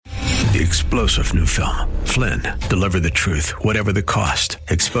The explosive new film, Flynn, deliver the truth, whatever the cost,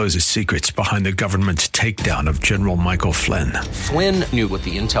 exposes secrets behind the government's takedown of General Michael Flynn. Flynn knew what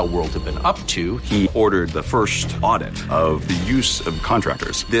the intel world had been up to. He ordered the first audit of the use of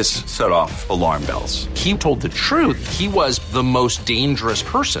contractors. This set off alarm bells. He told the truth. He was the most dangerous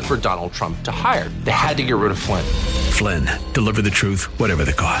person for Donald Trump to hire. They had to get rid of Flynn. Flynn, deliver the truth, whatever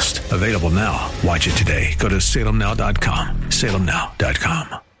the cost. Available now. Watch it today. Go to salemnow.com.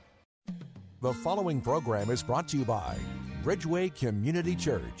 salemnow.com. The following program is brought to you by Bridgeway Community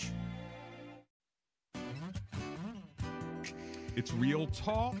Church. It's Real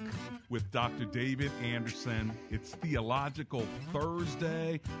Talk with Dr. David Anderson. It's Theological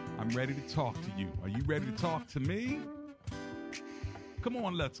Thursday. I'm ready to talk to you. Are you ready to talk to me? Come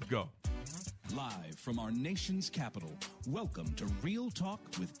on, let's go. Live from our nation's capital, welcome to Real Talk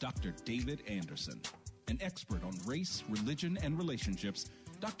with Dr. David Anderson. An expert on race, religion, and relationships,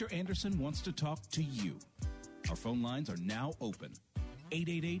 Dr. Anderson wants to talk to you. Our phone lines are now open.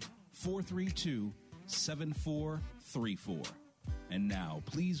 888-432-7434. And now,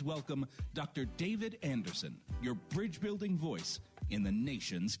 please welcome Dr. David Anderson, your bridge-building voice in the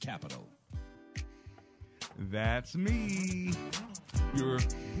nation's capital. That's me, your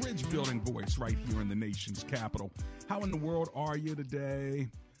bridge-building voice right here in the nation's capital. How in the world are you today?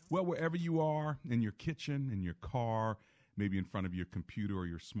 Well, wherever you are, in your kitchen, in your car, maybe in front of your computer or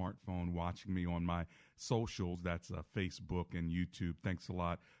your smartphone, watching me on my socials. That's Facebook and YouTube. Thanks a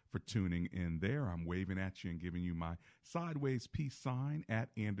lot for tuning in there. I'm waving at you and giving you my sideways peace sign. At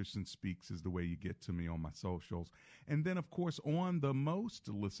Anderson Speaks is the way you get to me on my socials. And then, of course, on the most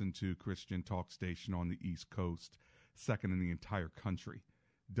listened to Christian talk station on the East Coast, second in the entire country,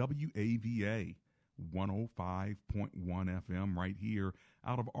 WAVA 105.1 FM right here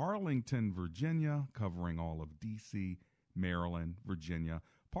out of Arlington, Virginia, covering all of D.C., Maryland, Virginia,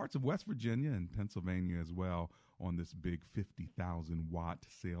 parts of West Virginia and Pennsylvania as well on this big 50,000 watt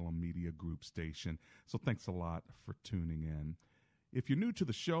Salem Media Group station. So thanks a lot for tuning in. If you're new to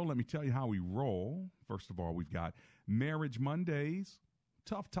the show, let me tell you how we roll. First of all, we've got Marriage Mondays,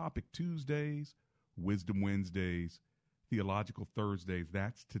 Tough Topic Tuesdays, Wisdom Wednesdays, Theological Thursdays.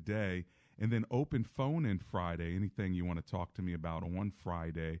 That's today. And then Open Phone In Friday. Anything you want to talk to me about on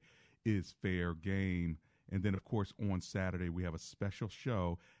Friday is fair game. And then, of course, on Saturday, we have a special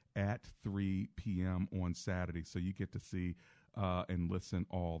show at 3 p.m. on Saturday. So you get to see and listen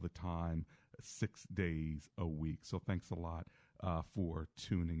all the time, 6 days a week. So thanks a lot for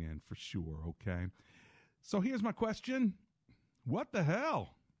tuning in for sure, okay? So here's my question. What the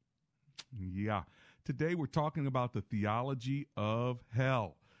hell? Yeah. Today we're talking about the theology of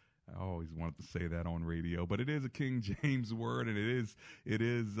hell. I always wanted to say that on radio, but it is a King James word, and it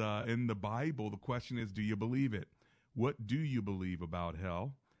is in the Bible. The question is, do you believe it? What do you believe about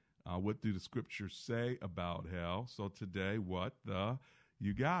hell? What do the scriptures say about hell? So today,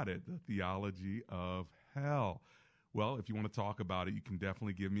 you got it, the theology of hell. Well, if you want to talk about it, you can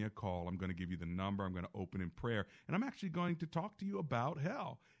definitely give me a call. I'm going to give you the number. I'm going to open in prayer, and I'm actually going to talk to you about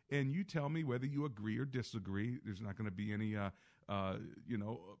hell. And you tell me whether you agree or disagree. There's not going to be any,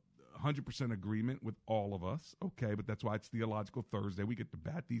 100% agreement with all of us, okay, but that's why it's Theological Thursday. We get to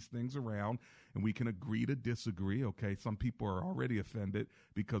bat these things around, and we can agree to disagree, okay? Some people are already offended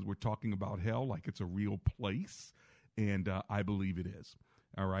because we're talking about hell like it's a real place, and I believe it is,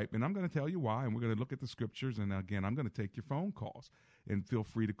 all right? And I'm going to tell you why, and we're going to look at the scriptures, and again, I'm going to take your phone calls, and feel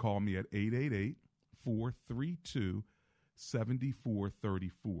free to call me at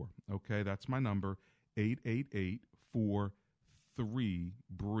 888-432-7434, okay? That's my number, 888-432-7434.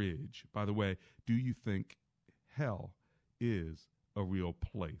 Bridge. By the way, do you think hell is a real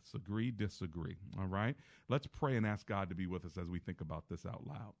place? Agree, disagree. All right. Let's pray and ask God to be with us as we think about this out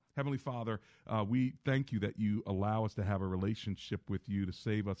loud. Heavenly Father, we thank you that you allow us to have a relationship with you to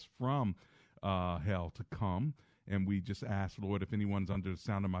save us from hell to come. And we just ask, Lord, if anyone's under the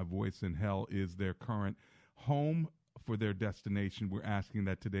sound of my voice and hell is their current home for their destination, we're asking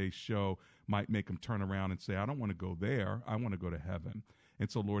that today's show might make them turn around and say, I don't want to go there. I want to go to heaven.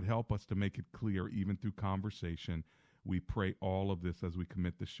 And so, Lord, help us to make it clear, even through conversation. We pray all of this as we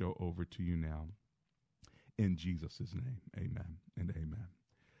commit the show over to you now. In Jesus' name, amen and amen.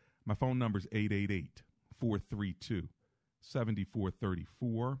 My phone number is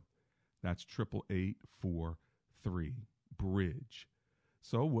 888-432-7434. That's 888-43-BRIDGE.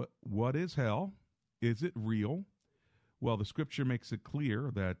 So what is hell? Is it real? Well, the scripture makes it clear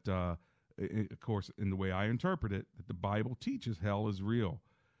that, of course, in the way I interpret it, that the Bible teaches hell is real.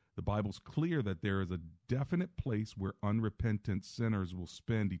 The Bible's clear that there is a definite place where unrepentant sinners will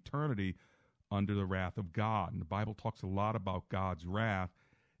spend eternity under the wrath of God. And the Bible talks a lot about God's wrath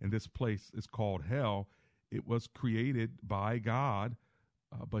and this place is called hell. It was created by God,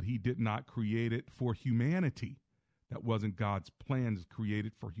 but he did not create it for humanity. That wasn't God's plan, to create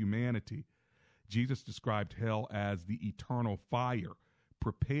it for humanity. Jesus described hell as the eternal fire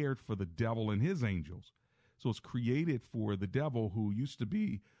prepared for the devil and his angels. So it's created for the devil, who used to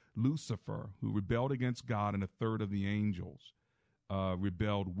be Lucifer, who rebelled against God, and a third of the angels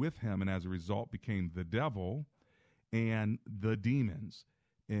rebelled with him, and as a result became the devil and the demons.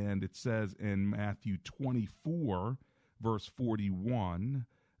 And it says in Matthew 24, verse 41,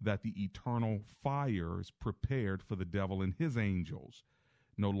 that the eternal fire is prepared for the devil and his angels,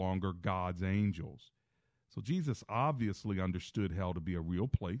 no longer God's angels. So Jesus obviously understood hell to be a real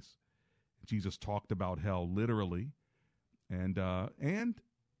place. Jesus talked about hell literally and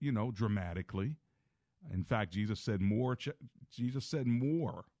dramatically. In fact, Jesus said more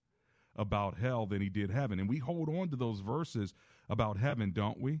about hell than he did heaven. And we hold on to those verses about heaven,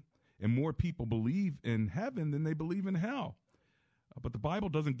 don't we? And more people believe in heaven than they believe in hell. But the Bible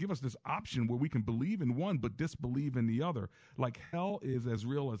doesn't give us this option where we can believe in one but disbelieve in the other. Like hell is as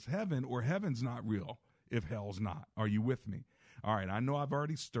real as heaven, or heaven's not real if hell's not. Are you with me? All right, I know I've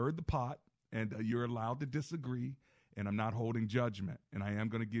already stirred the pot, and you're allowed to disagree, and I'm not holding judgment. And I am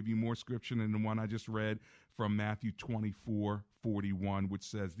going to give you more scripture than the one I just read from Matthew 24:41, which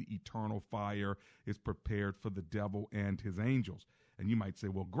says the eternal fire is prepared for the devil and his angels. And you might say,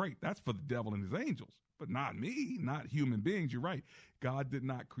 well, great, that's for the devil and his angels, but not me, not human beings. You're right. God did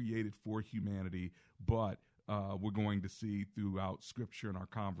not create it for humanity, but we're going to see throughout Scripture in our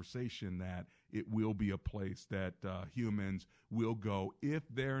conversation that it will be a place that humans will go if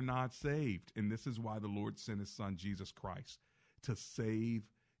they're not saved. And this is why the Lord sent his son, Jesus Christ, to save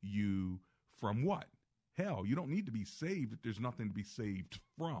you from what? Hell. You don't need to be saved if there's nothing to be saved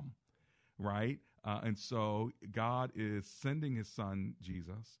from, right? And so God is sending his son,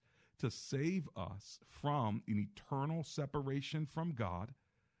 Jesus, to save us from an eternal separation from God,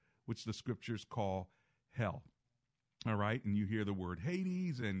 which the scriptures call hell. All right. And you hear the word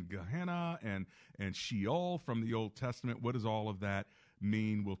Hades and Gehenna and Sheol from the Old Testament. What does all of that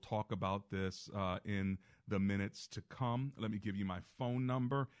mean? We'll talk about this in the minutes to come. Let me give you my phone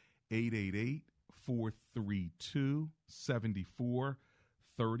number,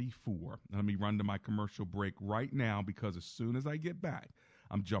 888-432-7434. Let me run to my commercial break right now, because as soon as I get back,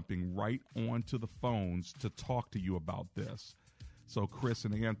 I'm jumping right onto the phones to talk to you about this. So Chris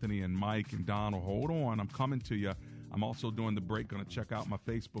and Anthony and Mike and Donald, hold on. I'm coming to you. I'm also doing the break, going to check out my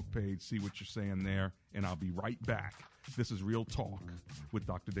Facebook page, see what you're saying there, and I'll be right back. This is Real Talk with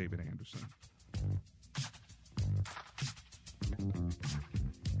Dr. David Anderson.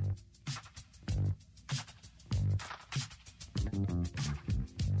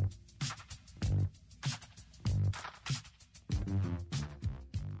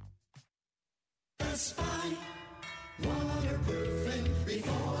 Best Buy waterproofing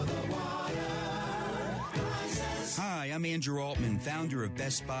before the water rises. Hi, I'm Andrew Altman, founder of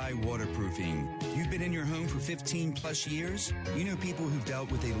Best Buy Waterproofing. You've been in your home for 15 plus years. You know people who've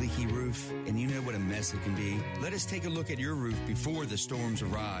dealt with a leaky roof, and you know what a mess it can be. Let us take a look at your roof before the storms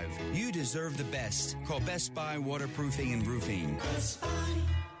arrive. You deserve the best. Call Best Buy Waterproofing and Roofing. Best Buy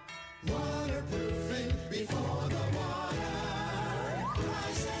waterproofing before the water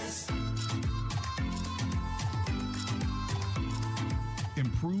rises.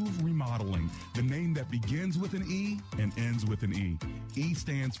 Improve Remodeling, the name that begins with an E and ends with an E. E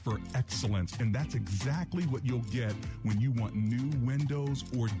stands for excellence, and that's exactly what you'll get when you want new windows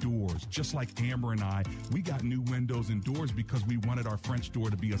or doors. Just like Amber and I, we got new windows and doors because we wanted our French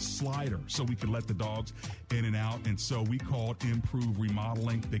door to be a slider so we could let the dogs in and out, and so we called Improve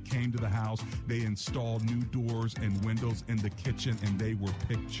Remodeling. They came to the house, they installed new doors and windows in the kitchen, and they were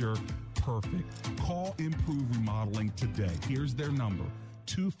picture perfect. Call Improve Remodeling today. Here's their number,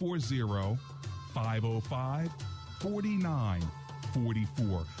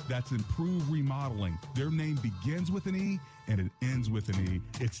 240-505-4944. That's Improve Remodeling. Their name begins with an E and it ends with an E.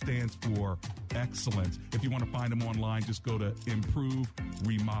 It stands for excellence. If you want to find them online, just go to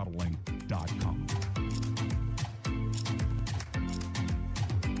improveremodeling.com.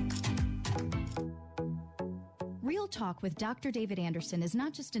 Real Talk with Dr. David Anderson is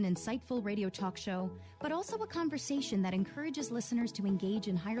not just an insightful radio talk show, but also a conversation that encourages listeners to engage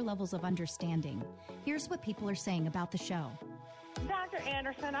in higher levels of understanding. Here's what people are saying about the show. Dr.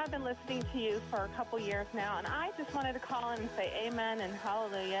 Anderson, I've been listening to you for a couple years now, and I just wanted to call in and say amen and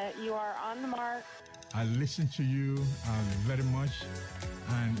hallelujah. You are on the mark. I listen to you very much,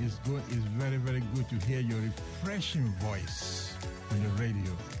 and it's good. It's very, very good to hear your refreshing voice on the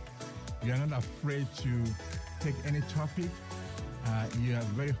radio. You are not afraid to take any topic You are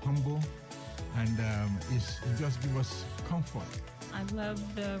very humble, and you just give us comfort. I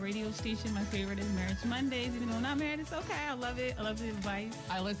love the radio station. My favorite is Marriage Mondays. Even though I'm not married, it's okay. I love it. I love the advice.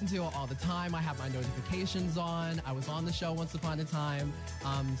 I listen to it all the time. I have my notifications on. I was on the show once upon a time.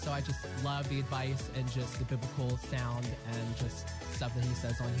 So I just love the advice and just the biblical sound and just stuff that he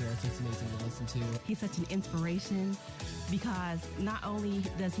says on here. It's just amazing to listen to. He's such an inspiration because not only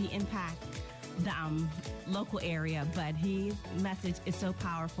does he impact the local area, but his message is so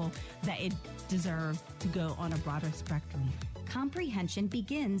powerful that it deserves to go on a broader spectrum. Comprehension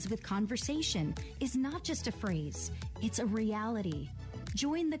begins with conversation is not just a phrase, it's a reality.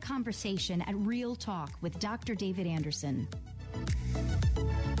 Join the conversation at Real Talk with Dr. David Anderson.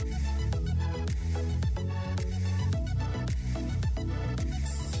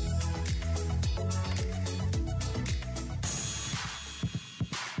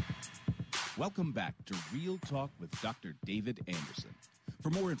 Welcome back to Real Talk with Dr. David Anderson. For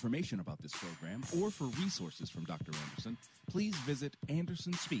more information about this program or for resources from Dr. Anderson, please visit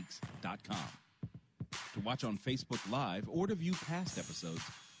andersonspeaks.com. To watch on Facebook Live or to view past episodes,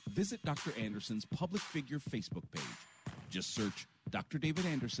 visit Dr. Anderson's public figure Facebook page. Just search Dr. David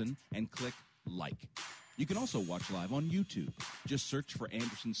Anderson and click like. You can also watch live on YouTube. Just search for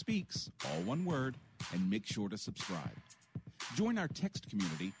Anderson Speaks, all one word, and make sure to subscribe. Join our text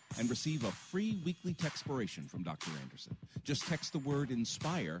community and receive a free weekly textpiration from Dr. Anderson. Just text the word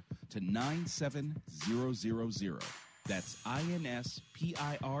INSPIRE to 97000. That's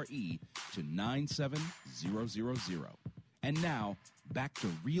INSPIRE to 97000. And now, back to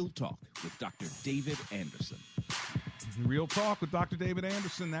Real Talk with Dr. David Anderson. Real Talk with Dr. David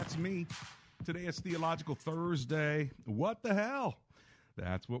Anderson. That's me. Today is Theological Thursday. What the hell?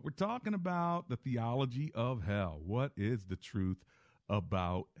 That's what we're talking about, the theology of hell. What is the truth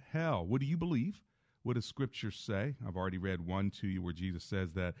about hell? What do you believe? What does Scripture say? I've already read one to you where Jesus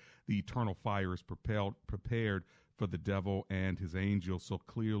says that the eternal fire is prepared for the devil and his angels. So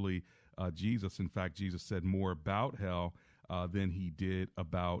clearly, Jesus said more about hell than he did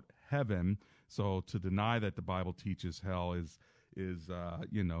about heaven. So to deny that the Bible teaches hell is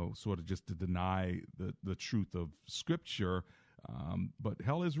sort of just to deny the truth of Scripture. But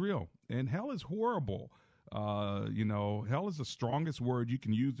hell is real, and hell is horrible. Hell is the strongest word you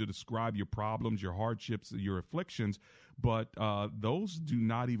can use to describe your problems, your hardships, your afflictions, but those do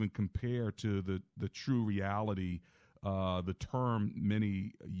not even compare to the true reality, the term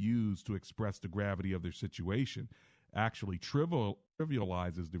many use to express the gravity of their situation actually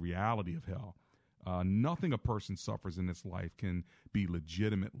trivializes the reality of hell. Nothing a person suffers in this life can be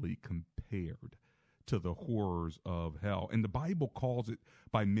legitimately compared to the horrors of hell. And the Bible calls it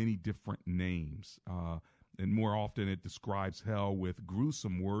by many different names. And more often it describes hell with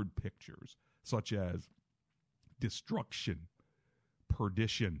gruesome word pictures, such as destruction,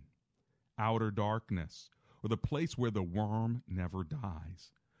 perdition, outer darkness, or the place where the worm never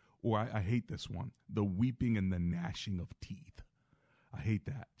dies. Or I hate this one, the weeping and the gnashing of teeth. I hate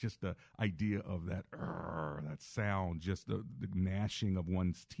that. Just the idea of that sound, just the gnashing of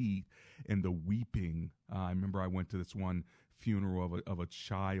one's teeth and the weeping. I remember I went to this one funeral of a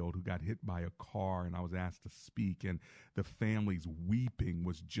child who got hit by a car, and I was asked to speak, and the family's weeping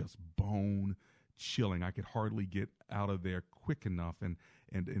was just bone chilling. I could hardly get out of there quick enough, and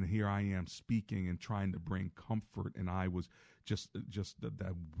here I am speaking and trying to bring comfort, and I was just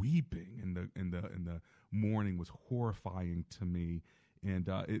that weeping and the mourning was horrifying to me. And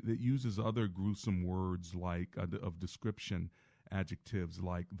it uses other gruesome words like of description, adjectives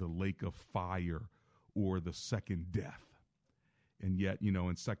like the lake of fire or the second death. And yet,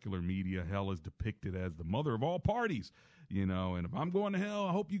 in secular media, hell is depicted as the mother of all parties, and if I'm going to hell,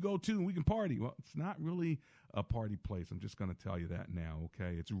 I hope you go too and we can party. Well, it's not really a party place. I'm just going to tell you that now,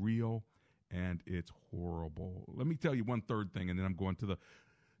 okay? It's real and it's horrible. Let me tell you one third thing, and then I'm going to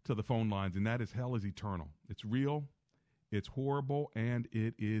the phone lines, and that is hell is eternal. It's real. It's horrible, and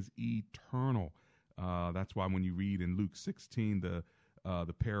it is eternal. That's why when you read in Luke 16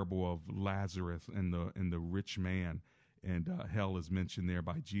 the parable of Lazarus and the rich man, and hell is mentioned there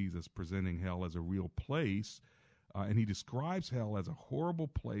by Jesus, presenting hell as a real place, and he describes hell as a horrible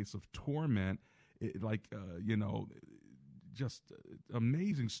place of torment, just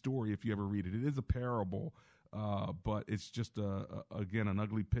amazing story if you ever read it. It is a parable. But it's just, again, an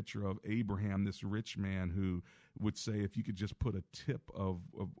ugly picture of Abraham, this rich man who would say, if you could just put a tip of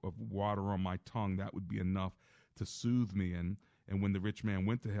water on my tongue, that would be enough to soothe me. And when the rich man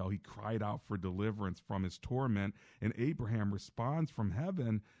went to hell, he cried out for deliverance from his torment. And Abraham responds from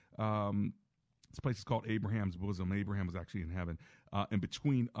heaven, This place is called Abraham's Bosom. Abraham was actually in heaven. And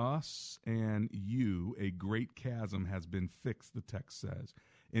between us and you, a great chasm has been fixed, the text says,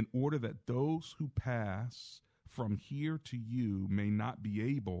 in order that those who pass from here to you may not be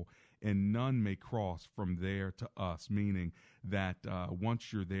able, and none may cross from there to us, meaning that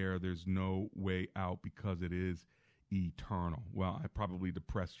once you're there, there's no way out because it is eternal. Well, I probably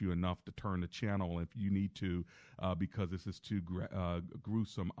depressed you enough to turn the channel if you need to, because this is too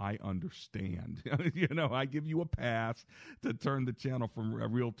gruesome. I understand. I give you a pass to turn the channel from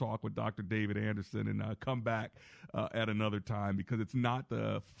Real Talk with Dr. David Anderson and come back at another time, because it's not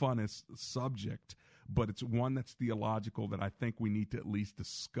the funnest subject, but it's one that's theological that I think we need to at least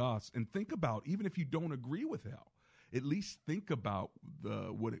discuss and think about, even if you don't agree with hell. At least think about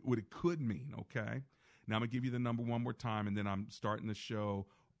what it could mean, okay? Now, I'm going to give you the number one more time, and then I'm starting the show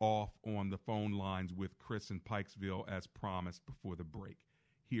off on the phone lines with Chris in Pikesville as promised before the break.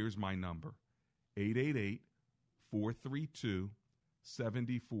 Here's my number, 888-432-7434.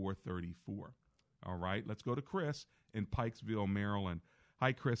 All right, let's go to Chris in Pikesville, Maryland.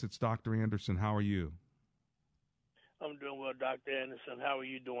 Hi, Chris. It's Dr. Anderson. How are you? I'm doing well, Dr. Anderson. How are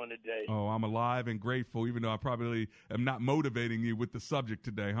you doing today? Oh, I'm alive and grateful, even though I probably am not motivating you with the subject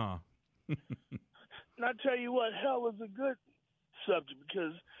today, huh? And I tell you what, hell is a good subject,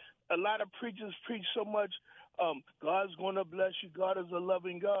 because a lot of preachers preach so much, God's going to bless you, God is a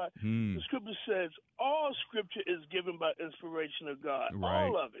loving God. The scripture says all scripture is given by inspiration of God, right,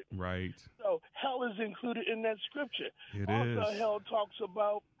 all of it. Right. So hell is included in that scripture. It also, is. hell talks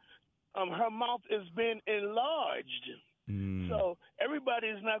about her mouth is being enlarged. So everybody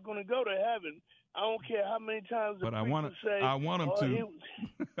is not going to go to heaven. I don't care how many times the But I preachers want say, I want them to. he-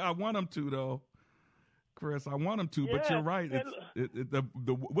 I want them to, though. Chris, I want them to, but Yeah, you're right. and-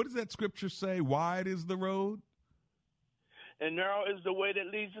 What does that scripture say? Wide is the road. and narrow is the way that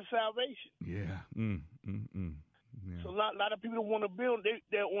leads to salvation. Yeah. Yeah. So a lot of people want to build.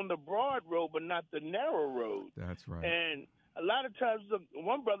 They're on the broad road, but not the narrow road. That's right. And a lot of times,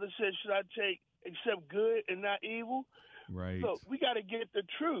 one brother said, "Should I accept good and not evil?" Right. So we got to get the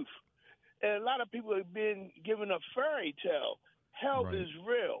truth. And a lot of people have been given a fairy tale. Hell Right. is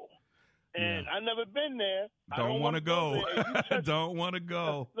real, and I've never been there. I Don't want to go. there. And you touched- Don't want to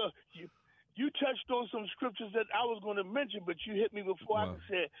go. Look, you touched on some scriptures that I was going to mention, but you hit me before I could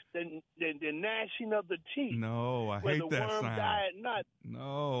say it. The gnashing of the teeth. No, I where hate the that worm sound. died not.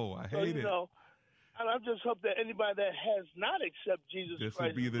 No, I So, hate it. And I just hope that anybody that has not accepted Jesus This will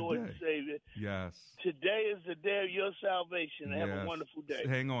Christ be as the Lord day. and Savior, Yes. today is the day of your salvation. Have a Yes. wonderful day.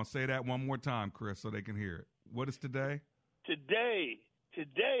 Hang on. Say that one more time, Chris, so they can hear it. What is today? Today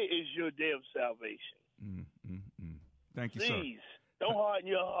is your day of salvation. Thank you, Please, don't harden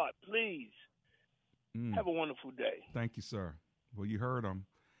your heart. Please, have a wonderful day. Thank you, sir. Well, you heard him.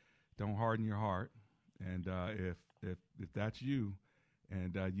 Don't harden your heart. And if that's you,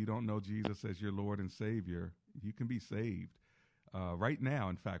 and you don't know Jesus as your Lord and Savior, you can be saved right now.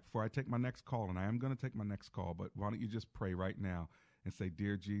 In fact, before I take my next call, and I am going to take my next call, but why don't you just pray right now and say,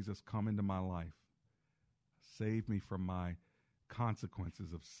 "Dear Jesus, come into my life. Save me from my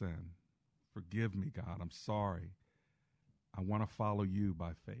consequences of sin. Forgive me, God. I'm sorry. I want to follow you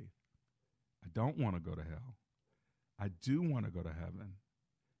by faith. I don't want to go to hell. I do want to go to heaven.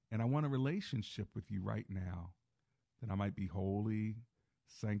 And I want a relationship with you right now, that I might be holy,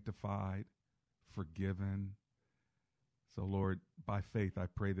 sanctified, forgiven." So, Lord, by faith, I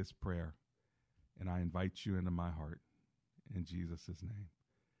pray this prayer, and I invite you into my heart. In Jesus' name,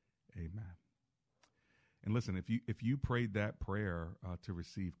 amen. And listen, if you prayed that prayer to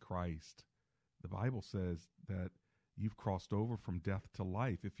receive Christ, the Bible says that you've crossed over from death to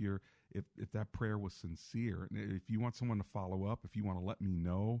life. If that prayer was sincere, and if you want someone to follow up, if you want to let me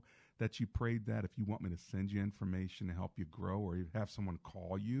know that you prayed that, if you want me to send you information to help you grow, or have someone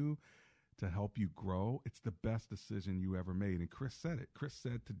call you to help you grow, it's the best decision you ever made. And Chris said it. Chris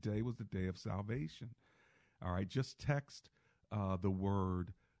said today was the day of salvation. All right, just text the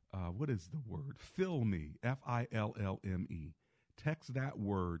word. What is the word? Fill me, FILLME. Text that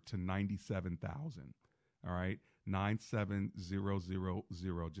word to 97,000. All right,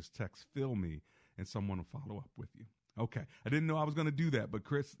 97000. Just text "fill me" and someone will follow up with you. Okay, I didn't know I was going to do that, but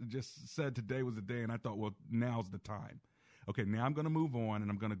Chris just said today was the day, and I thought, well, now's the time. Okay, now I'm going to move on,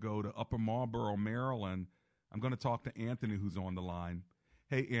 and I'm going to go to Upper Marlboro, Maryland. I'm going to talk to Anthony, who's on the line.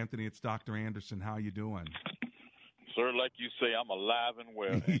 Hey, Anthony, it's Dr. Anderson. How you doing? Sir, like you say, I'm alive and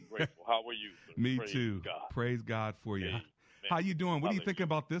well and grateful. How are you, sir? Me Praise too. God. Praise God for you. Amen. How you doing? What do you think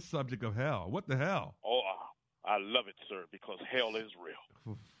about this subject of hell? What the hell? Oh, I love it, sir, because hell is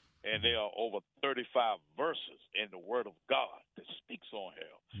real. And there are over 35 verses in the Word of God that speaks on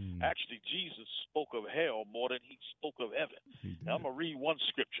hell. Actually, Jesus spoke of hell more than he spoke of heaven. Now, I'm going to read one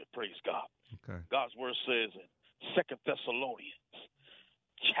scripture, praise God. Okay. God's Word says in 2 Thessalonians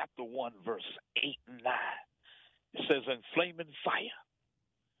chapter 1, verse 8 and 9, it says, "In flaming fire,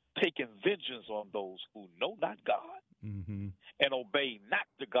 taking vengeance on those who know not God and obey not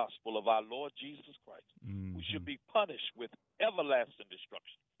the gospel of our Lord Jesus Christ, who should be punished with everlasting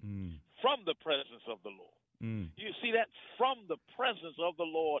destruction from the presence of the Lord." You see that? From the presence of the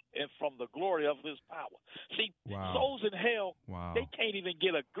Lord and from the glory of his power. See, souls in hell, they can't even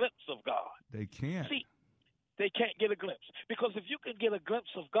get a glimpse of God. They can't. See, they can't get a glimpse. Because if you can get a glimpse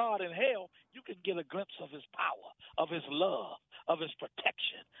of God in hell, you can get a glimpse of his power, of his love, of his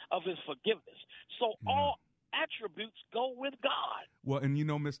protection, of his forgiveness. So all attributes go with God. Well, and you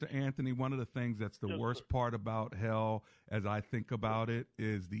know, Mr. Anthony, one of the things that's the worst part about hell, as I think about it,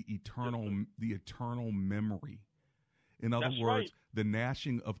 is the eternal memory. In other words, the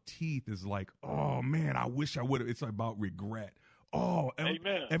gnashing of teeth is like, oh man, I wish I would have. It's about regret. Oh,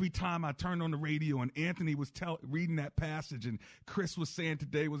 every time I turned on the radio and Anthony was reading that passage and Chris was saying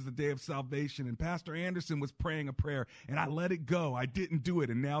today was the day of salvation and Pastor Anderson was praying a prayer and I let it go. I didn't do it.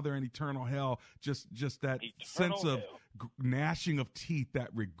 And now they're in eternal hell. Just that sense of gnashing of teeth,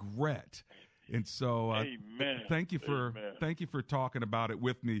 that regret. And so thank you for talking about it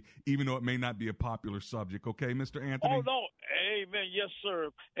with me, even though it may not be a popular subject. Okay, Mr. Anthony? Oh, no. Amen. Yes, sir.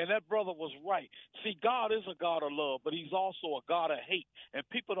 And that brother was right. See, God is a God of love, but he's also a God of hate. And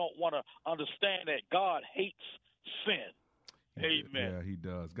people don't want to understand that God hates sin. Amen. Yeah, he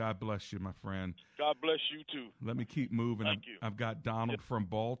does. God bless you, my friend. God bless you, too. Let me keep moving. Thank you. I've got Donald from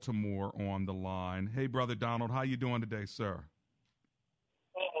Baltimore on the line. Hey, Brother Donald, how you doing today, sir?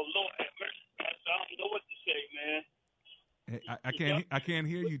 Oh, Lord, I don't know what to say, man. Hey, I can't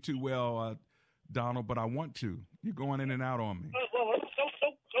hear you too well, Donald, but I want to. You're going in and out on me. Don't go away.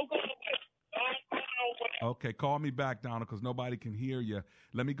 Okay, call me back, Donald, because nobody can hear you.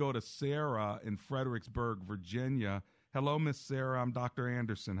 Let me go to Sarah in Fredericksburg, Virginia. Hello, Miss Sarah. I'm Dr.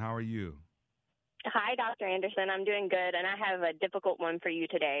 Anderson. How are you? Hi, Dr. Anderson. I'm doing good, and I have a difficult one for you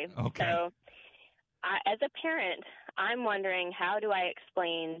today. Okay. So, as a parent, I'm wondering, how do I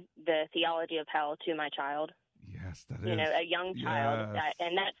explain the theology of hell to my child? Yes, that you is. know, a young child, Yes.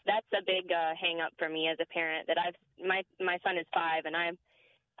 and that's a big hang up for me as a parent. That my son is 5, and I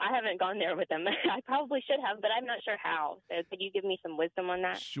haven't gone there with him. I probably should have, but I'm not sure how. So could you give me some wisdom on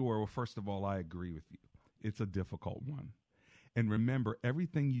that? Sure. Well, first of all, I agree with you. It's a difficult one. And remember,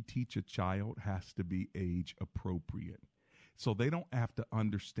 everything you teach a child has to be age appropriate. So they don't have to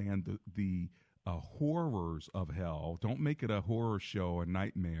understand the horrors of hell. Don't make it a horror show, a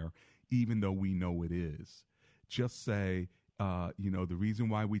nightmare, even though we know it is. Just say, the reason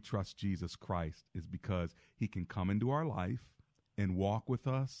why we trust Jesus Christ is because he can come into our life and walk with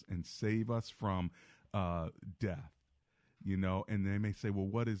us and save us from death. And they may say, well,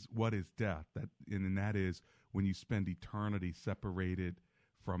 what is death? And that is when you spend eternity separated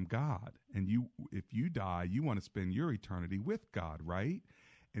from God. And if you die, you want to spend your eternity with God, right?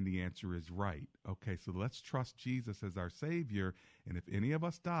 And the answer is right. Okay, so let's trust Jesus as our Savior. And if any of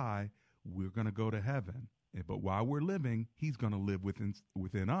us die, we're going to go to heaven. But while we're living, he's going to live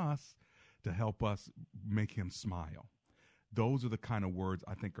within us to help us make him smile. Those are the kind of words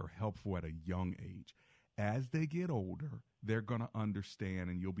I think are helpful at a young age. As they get older, they're going to understand,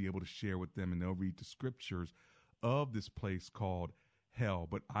 and you'll be able to share with them, and they'll read the scriptures of this place called hell.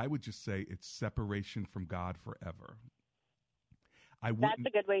 But I would just say it's separation from God forever. That's a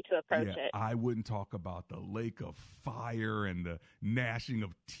good way to approach it. I wouldn't talk about the lake of fire and the gnashing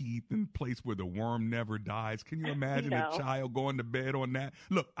of teeth and place where the worm never dies. Can you imagine a child going to bed on that?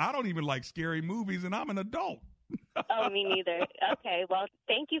 Look, I don't even like scary movies, and I'm an adult. Oh, me neither. Okay, well,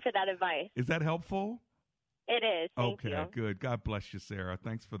 thank you for that advice. Is that helpful? It is. Thank you. Okay, good. God bless you, Sarah.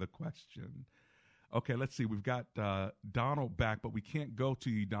 Thanks for the question. Okay, let's see. We've got Donald back, but we can't go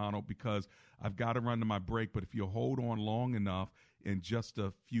to you, Donald, because I've got to run to my break. But if you'll hold on long enough, in just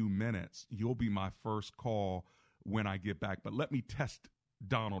a few minutes, you'll be my first call when I get back. But let me test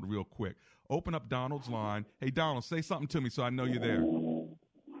Donald real quick. Open up Donald's line. Hey, Donald, say something to me so I know you're there.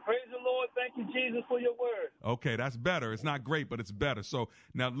 Praise the Lord. Thank you, Jesus, for your word. Okay, that's better. It's not great, but it's better. So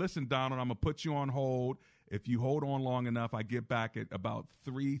now listen, Donald, I'm going to put you on hold. If you hold on long enough, I get back at about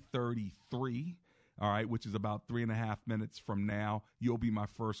 3:33. All right, which is about 3.5 minutes from now. You'll be my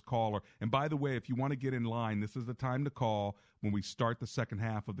first caller. And by the way, if you want to get in line, this is the time to call. When we start the second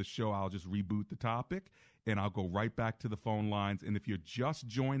half of the show, I'll just reboot the topic, and I'll go right back to the phone lines. And if you're just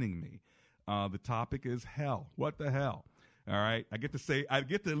joining me, the topic is hell. What the hell? All right. I get to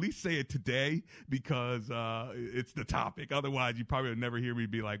at least say it today because it's the topic. Otherwise, you probably would never hear me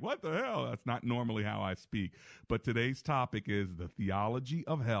be like, what the hell? That's not normally how I speak. But today's topic is the theology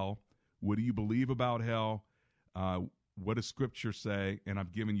of hell. What do you believe about hell? What does Scripture say? And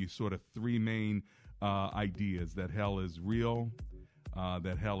I've given you sort of three main ideas: that hell is real,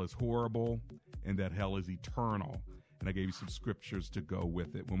 that hell is horrible, and that hell is eternal. And I gave you some scriptures to go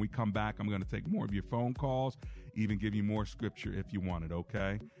with it. When we come back, I'm going to take more of your phone calls, even give you more scripture if you want it,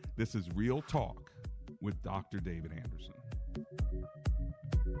 okay? This is Real Talk with Dr. David Anderson.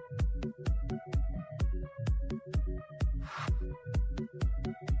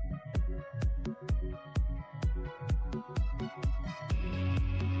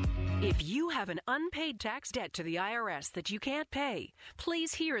 If you have an unpaid tax debt to the IRS that you can't pay,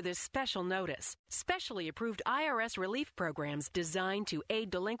 please hear this special notice. Specially approved IRS relief programs designed to aid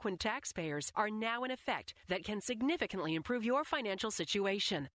delinquent taxpayers are now in effect that can significantly improve your financial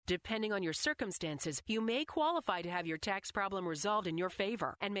situation. Depending on your circumstances, you may qualify to have your tax problem resolved in your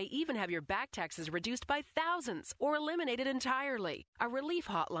favor and may even have your back taxes reduced by thousands or eliminated entirely. A relief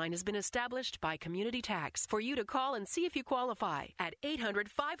hotline has been established by Community Tax for you to call and see if you qualify at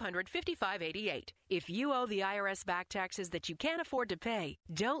 800-500-5588. If you owe the IRS back taxes that you can't afford to pay,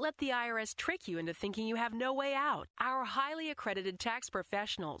 don't let the IRS trick you into thinking you have no way out. Our highly accredited tax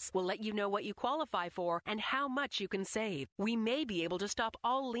professionals will let you know what you qualify for and how much you can save. We may be able to stop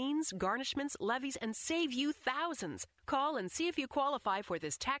all liens, garnishments, levies, and save you thousands. Call and see if you qualify for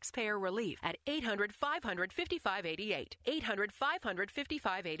this taxpayer relief at 800-500-5588.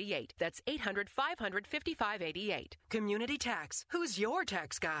 800-500-5588. That's 800-500-5588. Community Tax. Who's your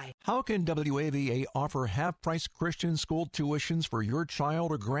tax guy? How can WAVA offer half-price Christian school tuitions for your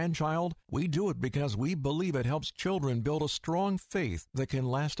child or grandchild? We do it because we believe it helps children build a strong faith that can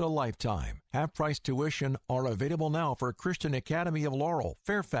last a lifetime. Half-price tuition are available now for Christian Academy of Laurel,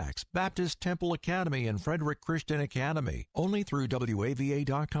 Fairfax, Baptist Temple Academy, and Frederick Christian Academy, only through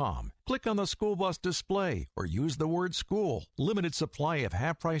WAVA.com. Click on the school bus display or use the word school. Limited supply of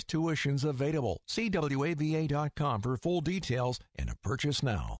half-price tuitions available. See WAVA.com for full details and to purchase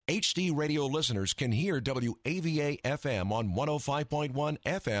now. HD radio listeners can hear WAVA-FM on 105.1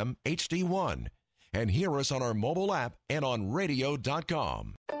 FM HD1 and hear us on our mobile app and on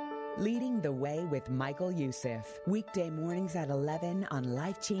radio.com. Leading the Way with Michael Youssef. Weekday mornings at 11 on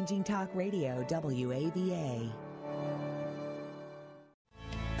Life-Changing Talk Radio, WAVA.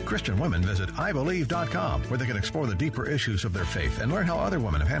 Christian women visit IBelieve.com, where they can explore the deeper issues of their faith and learn how other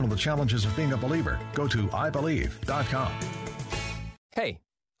women have handled the challenges of being a believer. Go to IBelieve.com. Hey,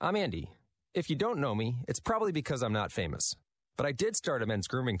 I'm Andy. If you don't know me, it's probably because I'm not famous. But I did start a men's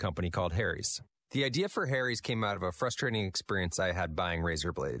grooming company called Harry's. The idea for Harry's came out of a frustrating experience I had buying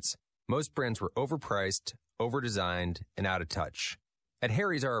razor blades. Most brands were overpriced, overdesigned, and out of touch. At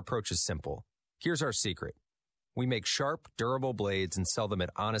Harry's, our approach is simple. Here's our secret. We make sharp, durable blades and sell them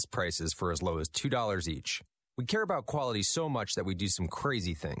at honest prices for as low as $2 each. We care about quality so much that we do some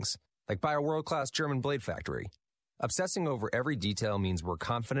crazy things, like buy a world-class German blade factory. Obsessing over every detail means we're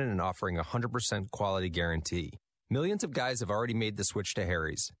confident in offering a 100% quality guarantee. Millions of guys have already made the switch to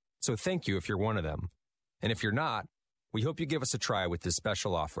Harry's, so thank you if you're one of them. And if you're not, we hope you give us a try with this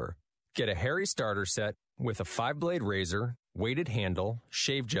special offer. Get a Harry starter set with a 5-blade razor, weighted handle,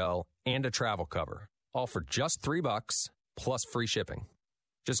 shave gel, and a travel cover. All for just $3 plus free shipping.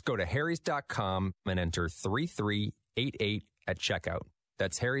 Just go to harrys.com and enter 3388 at checkout.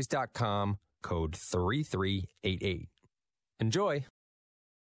 That's harrys.com, code 3388. Enjoy.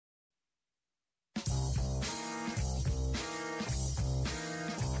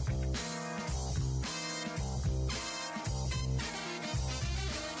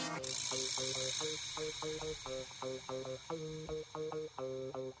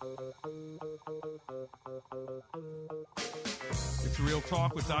 It's Real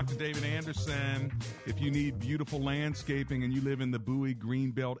Talk with Dr. David Anderson. If you need beautiful landscaping and you live in the Bowie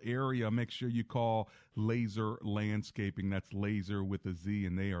Greenbelt area, make sure you call Laser Landscaping. That's laser with a Z,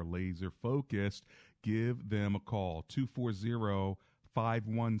 and they are laser focused. Give them a call,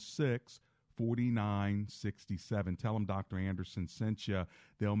 240-516-4967. Tell them Dr. Anderson sent you.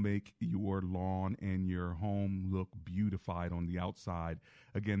 They'll make your lawn and your home look beautified on the outside.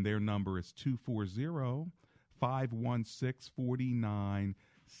 Again, their number is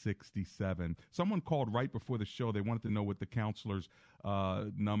 240-516-4967. Someone called right before the show. They wanted to know what the counselor's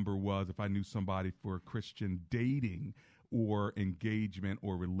number was, if I knew somebody for Christian dating or engagement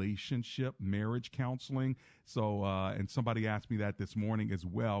or relationship, marriage counseling. So, and somebody asked me that this morning as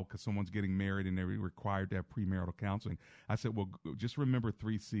well, because someone's getting married and they're required to have premarital counseling. I said, well, just remember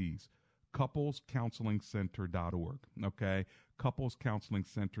 3 C's: couplescounselingcenter.org, okay?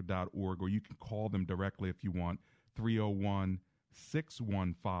 Couplescounselingcenter.org, or you can call them directly if you want,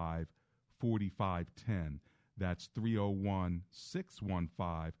 301-615-4510. That's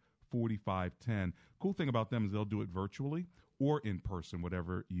 301-615-4510. Cool thing about them is they'll do it virtually or in person,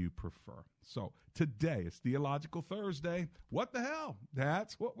 whatever you prefer. So today is Theological Thursday. What the hell?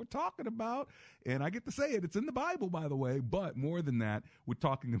 That's what we're talking about. And I get to say it. It's in the Bible, by the way. But more than that, we're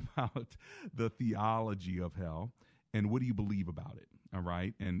talking about the theology of hell and what do you believe about it, all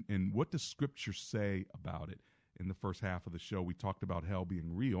right? And what does Scripture say about it? In the first half of the show, we talked about hell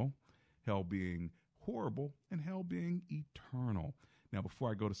being real, hell being horrible, and hell being eternal. Now,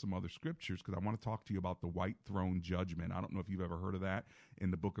 before I go to some other scriptures, because I want to talk to you about the white throne judgment. I don't know if you've ever heard of that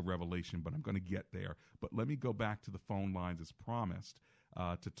in the book of Revelation, but I'm going to get there. But let me go back to the phone lines as promised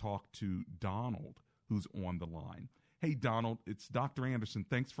to talk to Donald, who's on the line. Hey, Donald, it's Dr. Anderson.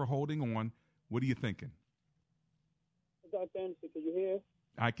 Thanks for holding on. What are you thinking? Dr. Anderson, can you hear?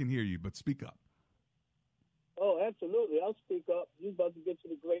 I can hear you, but speak up. Oh, absolutely. I'll speak up. You're about to get to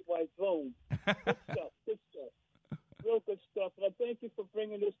the great white throne. Good stuff. Good stuff. Real good stuff. And I thank you for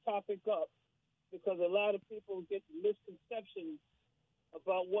bringing this topic up because a lot of people get misconceptions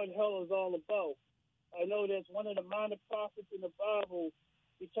about what hell is all about. I know there's one of the minor prophets in the Bible.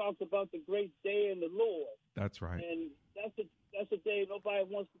 He talks about the great day in the Lord. That's right. And that's a day nobody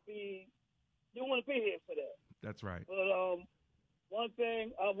wants to be. You don't want to be here for that. That's right. But one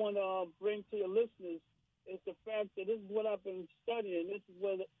thing I want to bring to your listeners is the fact that this is what I've been studying. This is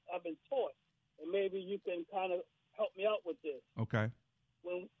what I've been taught, and maybe you can kind of help me out with this. Okay.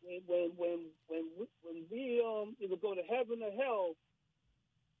 When we either go to heaven or hell,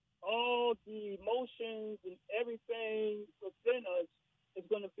 all the emotions and everything within us is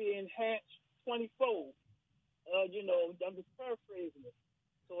going to be enhanced 20-fold. I'm just paraphrasing it.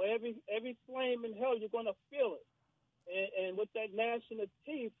 So every flame in hell, you're going to feel it. And with that gnashing of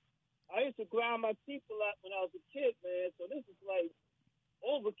teeth, I used to grind my teeth a lot when I was a kid, man. So this is like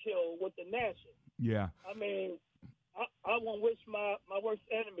overkill with the gnashing. Yeah. I mean, I won't wish my worst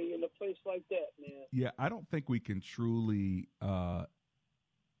enemy in a place like that, man. Yeah, I don't think we can truly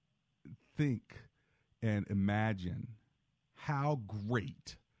think and imagine how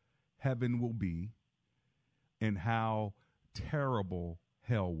great heaven will be and how terrible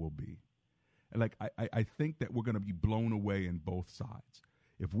hell will be. Like, I think that we're going to be blown away in both sides.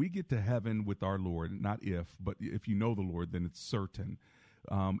 If we get to heaven with our Lord, not if, but if you know the Lord, then it's certain.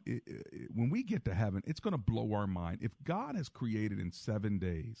 When we get to heaven, it's going to blow our mind. If God has created in 7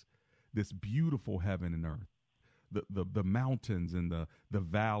 days this beautiful heaven and earth, the mountains and the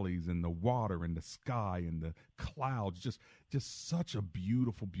valleys and the water and the sky and the clouds, just such a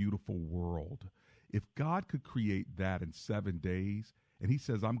beautiful, beautiful world. If God could create that in 7 days, and he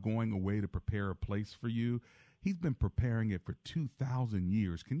says, I'm going away to prepare a place for you, he's been preparing it for 2,000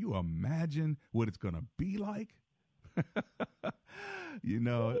 years. Can you imagine what it's going to be like? You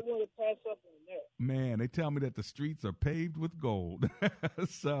know, man, they tell me that the streets are paved with gold.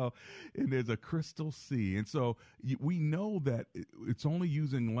 So, and there's a crystal sea. And so we know that it's only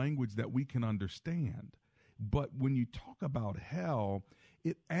using language that we can understand. But when you talk about hell,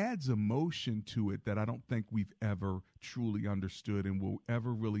 it adds emotion to it that I don't think we've ever truly understood and will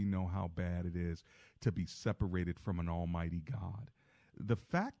ever really know how bad it is to be separated from an almighty God. The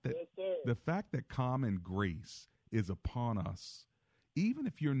fact that common grace is upon us, even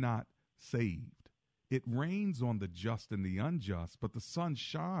if you're not saved, it rains on the just and the unjust, but the sun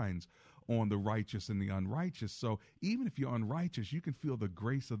shines on the righteous and the unrighteous. So even if you're unrighteous, you can feel the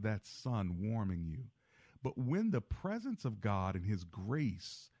grace of that sun warming you. But when the presence of God and his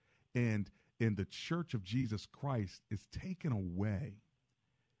grace and in the church of Jesus Christ is taken away,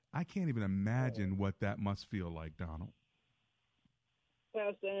 I can't even imagine what that must feel like, Donald.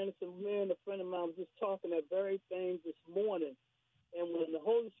 Pastor Anderson, me and a friend of mine was just talking that very thing this morning. And when the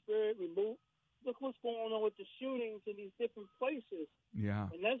Holy Spirit removed, look what's going on with the shootings in these different places. Yeah.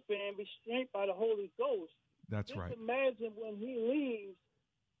 And that's being restrained by the Holy Ghost. That's right. Just imagine when he leaves,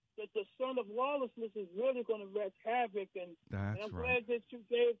 that the son of lawlessness is really going to wreak havoc. And I'm glad that you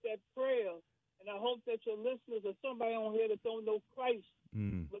gave that prayer. And I hope that your listeners or somebody on here that don't know Christ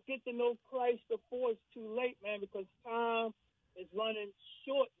will get to know Christ before it's too late, man, because time is running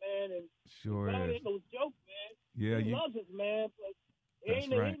short, man. And God ain't no joke, man. Yeah, he loves us, man, but he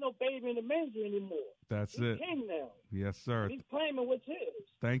ain't no baby in the manger anymore. That's He's it. king now. Yes, sir. He's claiming what's his.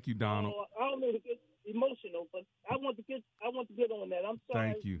 Thank you, Donald. So I don't need to get emotional, but I want to get on that. I'm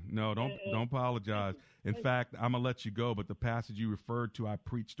sorry. Thank you. No, don't apologize. In fact, I'm gonna let you go, but the passage you referred to, I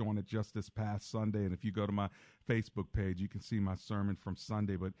preached on it just this past Sunday, and if you go to my Facebook page, you can see my sermon from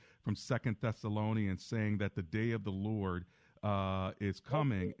Sunday, but from 2 Thessalonians, saying that the day of the Lord is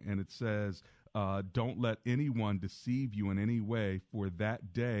coming, and it says, don't let anyone deceive you in any way, for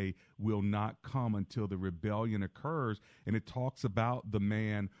that day will not come until the rebellion occurs. And it talks about the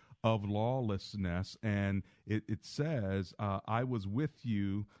man of lawlessness, and it says, I was with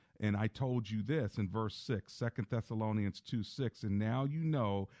you, and I told you this in verse 6, 2 Thessalonians 2:6, and now you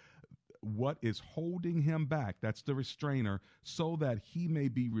know what is holding him back. That's the restrainer, so that he may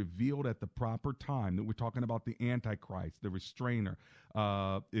be revealed at the proper time. That we're talking about the Antichrist. The restrainer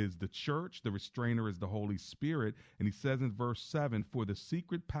is the church. The restrainer is the Holy Spirit. And he says in verse 7, for the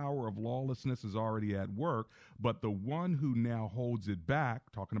secret power of lawlessness is already at work, but the one who now holds it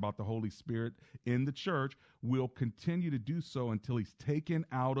back, talking about the Holy Spirit in the church, will continue to do so until he's taken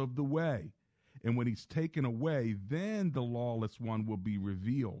out of the way. And when he's taken away, then the lawless one will be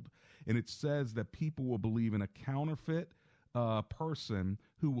revealed. And it says that people will believe in a counterfeit person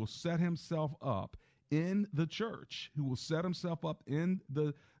who will set himself up in the church, who will set himself up in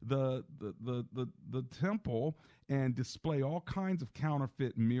the temple and display all kinds of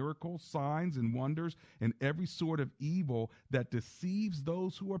counterfeit miracles, signs, and wonders, and every sort of evil that deceives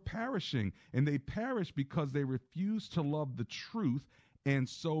those who are perishing. And they perish because they refuse to love the truth and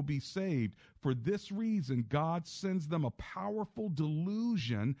so be saved. For this reason, God sends them a powerful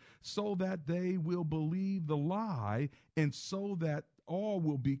delusion so that they will believe the lie, and so that all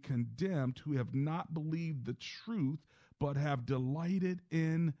will be condemned who have not believed the truth, but have delighted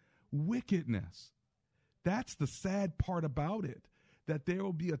in wickedness. That's the sad part about it, that there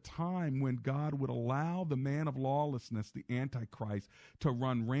will be a time when God would allow the man of lawlessness, the Antichrist, to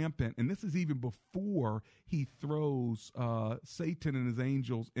run rampant. And this is even before he throws Satan and his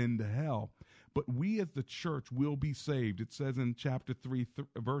angels into hell. But we as the church will be saved. It says in chapter 3,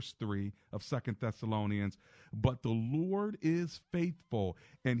 verse 3 of 2 Thessalonians, but the Lord is faithful,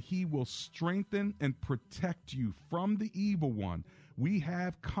 and he will strengthen and protect you from the evil one. We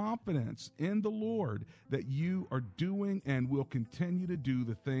have confidence in the Lord that you are doing and will continue to do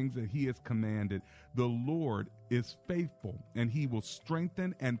the things that he has commanded. The Lord is faithful, and he will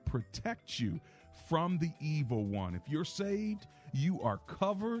strengthen and protect you from the evil one. If you're saved, you are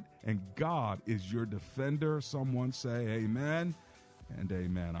covered, and God is your defender. Someone say amen and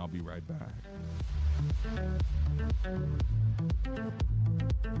amen. I'll be right back.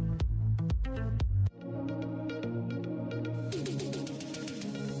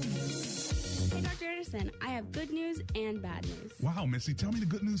 Hey, Dr. Anderson, I have good news and bad news. Wow, Missy, tell me the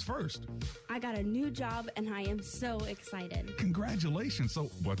good news first. I got a new job and I am so excited. Congratulations. So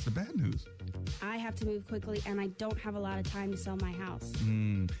what's the bad news? I have to move quickly and I don't have a lot of time to sell my house.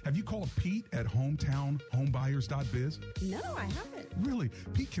 Have you called Pete at hometownhomebuyers.biz? No, I haven't. Really?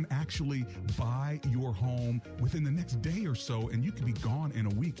 Pete can actually buy your home within the next day or so, and you can be gone in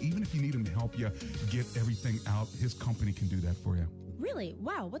a week. Even if you need him to help you get everything out, his company can do that for you. Really?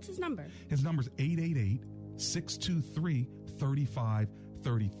 Wow. What's his number? His number is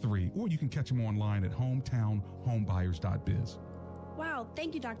 888-623-3533. Or you can catch him online at hometownhomebuyers.biz. Wow.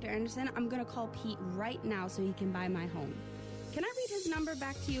 Thank you, Dr. Anderson. I'm going to call Pete right now so he can buy my home. Can I read his number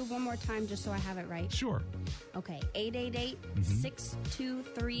back to you one more time just so I have it right? Sure. Okay.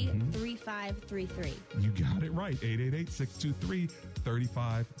 888-623-3533. You got it right.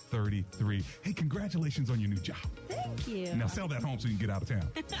 888-623-3533. Hey, congratulations on your new job. Thank you. Now sell that home so you can get out of town.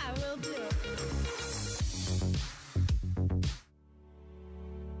 I will do.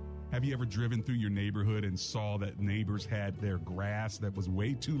 Have you ever driven through your neighborhood and saw that neighbors had their grass that was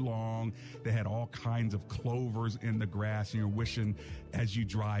way too long? They had all kinds of clovers in the grass, and you're wishing as you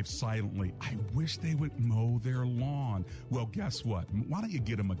drive silently, I wish they would mow their lawn. Well, guess what? Why don't you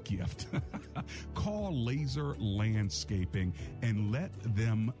get them a gift? Call Laser Landscaping and let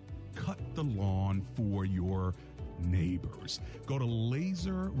them cut the lawn for your neighbors. Go to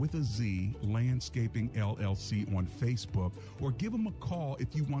Laser with a Z Landscaping LLC on Facebook, or give them a call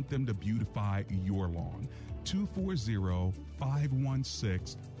if you want them to beautify your lawn.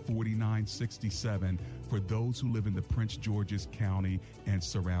 240-516-4967 for those who live in the Prince George's County and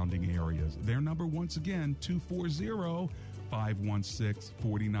surrounding areas. Their number, once again,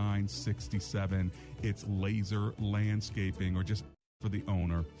 240-516-4967. It's Laser Landscaping, or just for the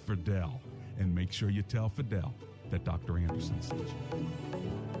owner, Fidel. And make sure you tell Fidel that Dr. Anderson sent you.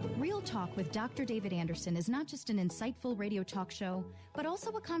 Real Talk with Dr. David Anderson is not just an insightful radio talk show, but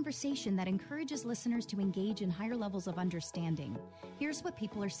also a conversation that encourages listeners to engage in higher levels of understanding. Here's what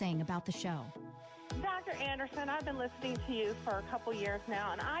people are saying about the show. Dr. Anderson, I've been listening to you for a couple years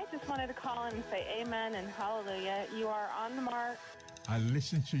now, and I just wanted to call in and say amen and hallelujah. You are on the mark. I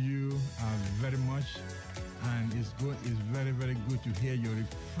listen to you very much, and it's good. It's very, very good to hear your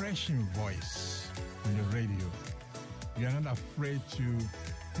refreshing voice on the radio. You're not afraid to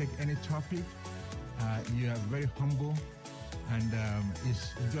take any topic. You are very humble, and you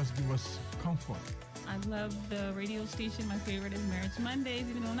just give us comfort. I love the radio station. My favorite is Marriage Mondays.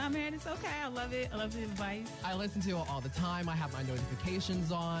 Even though I'm not married, it's okay. I love it. I love the advice. I listen to it all the time. I have my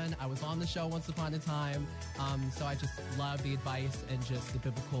notifications on. I was on the show once upon a time. So I just love the advice and just the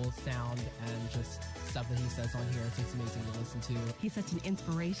biblical sound and just stuff that he says on here. It's just amazing to listen to. He's such an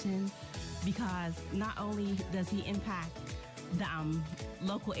inspiration because not only does he impact the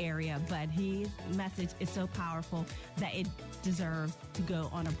local area, but his message is so powerful that it deserves to go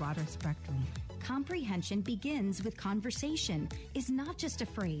on a broader spectrum. Comprehension begins with conversation is not just a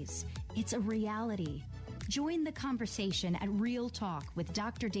phrase, it's a reality. Join the conversation at Real Talk with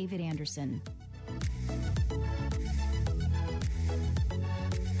Dr. David Anderson.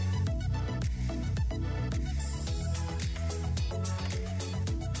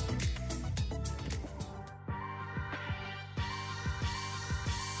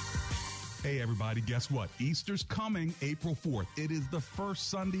 Hey, everybody, guess what? Easter's coming April 4th. It is the first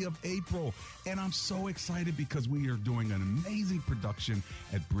Sunday of April, and I'm so excited because we are doing an amazing production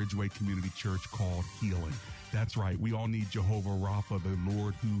at Bridgeway Community Church called Healing. That's right. We all need Jehovah Rapha, the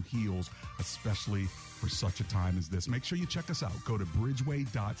Lord who heals, especially for such a time as this. Make sure you check us out. Go to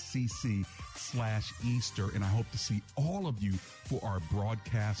bridgeway.cc/Easter, and I hope to see all of you for our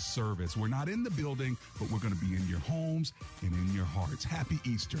broadcast service. We're not in the building, but we're going to be in your homes and in your hearts. Happy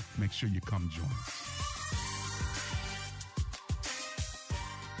Easter. Make sure you come join us.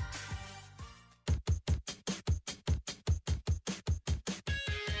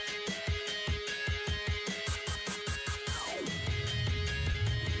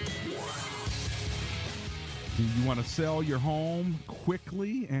 Do you want to sell your home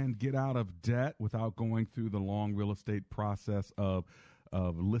quickly and get out of debt without going through the long real estate process of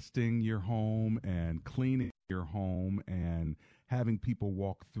listing your home and cleaning your home and having people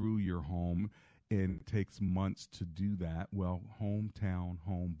walk through your home? And it takes months to do that. Well, Hometown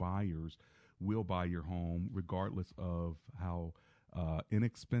Home Buyers will buy your home regardless of how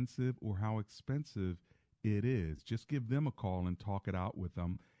inexpensive or how expensive it is. Just give them a call and talk it out with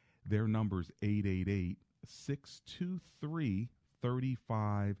them. Their number is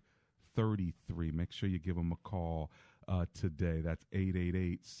 888-623-3533. Make sure you give them a call today. That's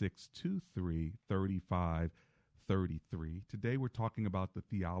 888-623-3533. Today we're talking about the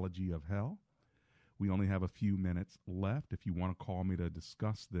theology of hell. We only have a few minutes left. If you want to call me to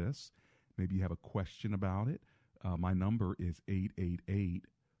discuss this, maybe you have a question about it, my number is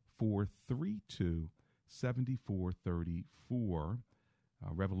 888-432-7434,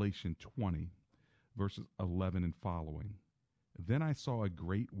 Revelation 20. Verses 11 and following. Then I saw a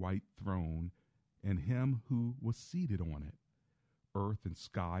great white throne and him who was seated on it. Earth and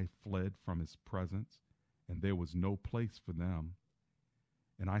sky fled from his presence, and there was no place for them.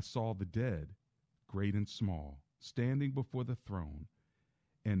 And I saw the dead, great and small, standing before the throne,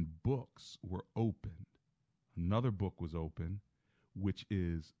 and books were opened. Another book was opened, which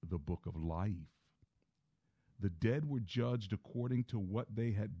is the book of life. The dead were judged according to what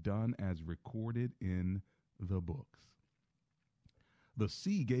they had done as recorded in the books. The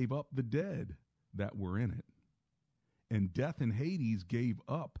sea gave up the dead that were in it, and death and Hades gave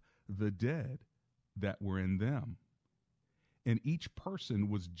up the dead that were in them. And each person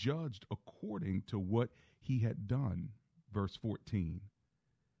was judged according to what he had done. Verse 14.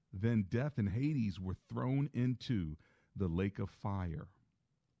 Then death and Hades were thrown into the lake of fire.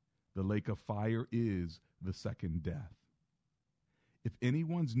 The lake of fire is the second death. If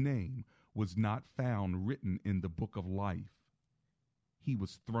anyone's name was not found written in the book of life, he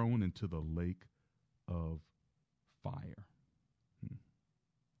was thrown into the lake of fire.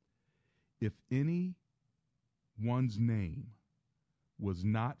 If anyone's name was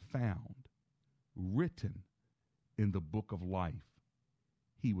not found written in the book of life,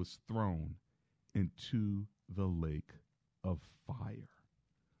 he was thrown into the lake of fire.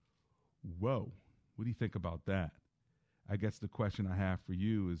 Whoa. What do you think about that? I guess the question I have for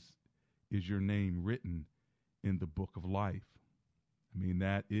you is your name written in the book of life? I mean,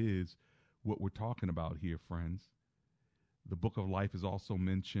 that is what we're talking about here, friends. The book of life is also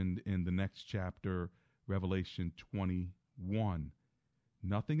mentioned in the next chapter, Revelation 21.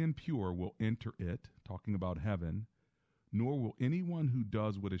 Nothing impure will enter it, talking about heaven, nor will anyone who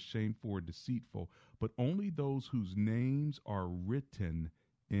does what is shameful or deceitful, but only those whose names are written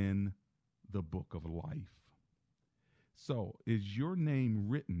in the book of life. So, is your name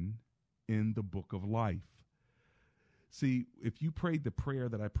written in the book of life? See, if you prayed the prayer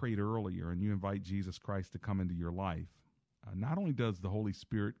that I prayed earlier and you invite Jesus Christ to come into your life, not only does the Holy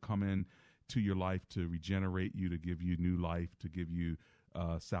Spirit come in to your life to regenerate you, to give you new life, to give you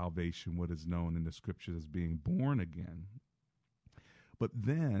salvation, what is known in the scriptures as being born again, but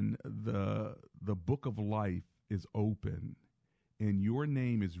then the book of life is open and your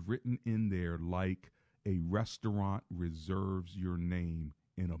name is written in there like a restaurant reserves your name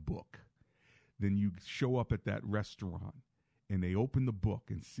in a book. Then you show up at that restaurant and they open the book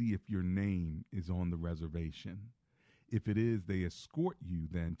and see if your name is on the reservation. If it is, they escort you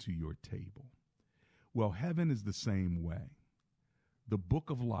then to your table. Well, heaven is the same way. The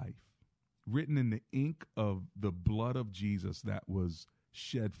book of life, written in the ink of the blood of Jesus that was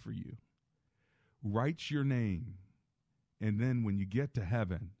shed for you, writes your name. And then when you get to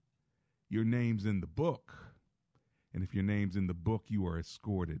heaven, your name's in the book. And if your name's in the book, you are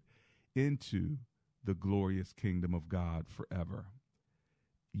escorted into the glorious kingdom of God forever.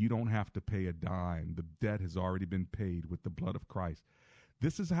 You don't have to pay a dime. The debt has already been paid with the blood of Christ.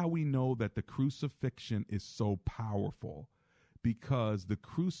 This is how we know that the crucifixion is so powerful, because the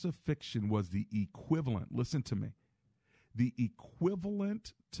crucifixion was the equivalent, listen to me, the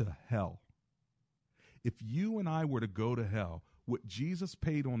equivalent to hell. If you and I were to go to hell, what Jesus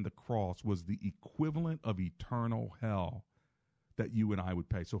paid on the cross was the equivalent of eternal hell that you and I would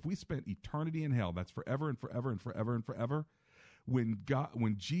pay. So if we spent eternity in hell, that's forever and forever and forever and forever. When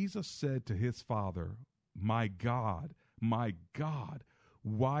Jesus said to his Father, my God,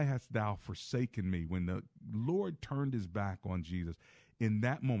 why hast thou forsaken me? When the Lord turned his back on Jesus, in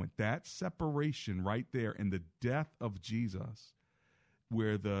that moment, that separation right there in the death of Jesus,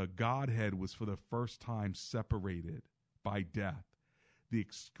 where the Godhead was for the first time separated by death, the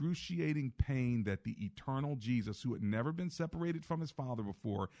excruciating pain that the eternal Jesus, who had never been separated from his Father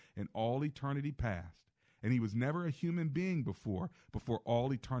before in all eternity past, and he was never a human being before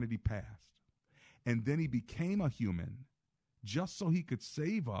all eternity past, and then he became a human just so he could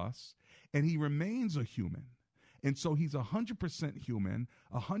save us, and he remains a human. And so he's 100% human,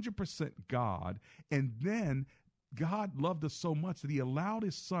 100% God, and then God loved us so much that he allowed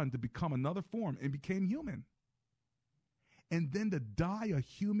his son to become another form and became human. And then to die a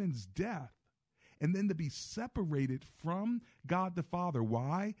human's death, and then to be separated from God the Father.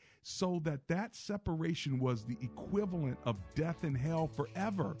 Why? So that separation was the equivalent of death and hell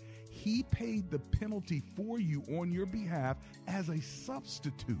forever. He paid the penalty for you on your behalf as a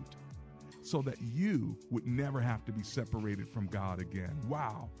substitute, so that you would never have to be separated from God again.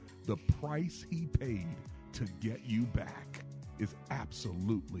 Wow, the price he paid to get you back is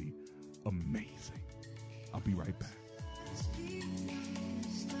absolutely amazing. I'll be right back.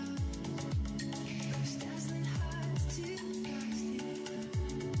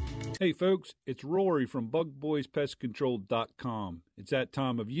 Hey folks, it's Rory from BugBoysPestControl.com. It's that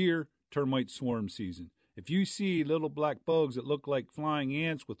time of year, termite swarm season. If you see little black bugs that look like flying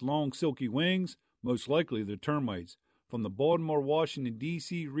ants with long silky wings, most likely they're termites. From the Baltimore, Washington,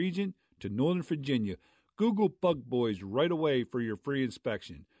 D.C. region to Northern Virginia, Google Bug Boys right away for your free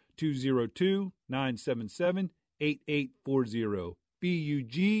inspection. 202-977-8840.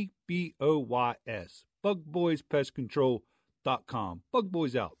 BUGBOYS. BugBoysPestControl.com. Bug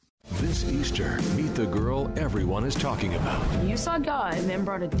Boys out. This Easter, meet the girl everyone is talking about. You saw God and then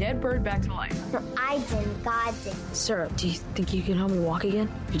brought a dead bird back to life. No, I didn't. God did. Sir, do you think you can help me walk again?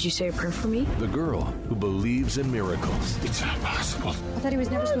 Could you say a prayer for me? The girl who believes in miracles. It's impossible. I thought he was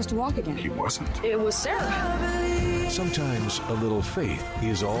never supposed to walk again. He wasn't. It was Sarah. Sometimes a little faith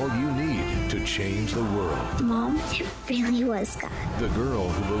is all you need to change the world. Mom, it really was God. The girl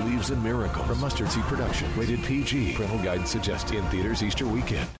who believes in miracles. From Mustard Seed Production. Rated PG. Parental guidance suggested. In theaters Easter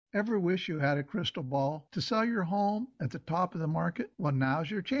weekend. Ever wish you had a crystal ball to sell your home at the top of the market? Well, now's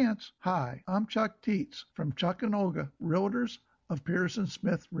your chance. Hi, I'm Chuck Teets from Chuck and Olga, Realtors of Pearson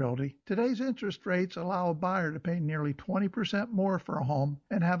Smith Realty. Today's interest rates allow a buyer to pay nearly 20% more for a home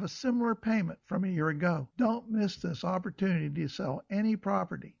and have a similar payment from a year ago. Don't miss this opportunity to sell any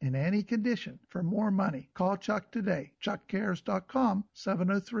property in any condition for more money. Call Chuck today. ChuckCares.com,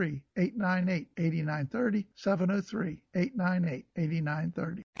 703-898-8930,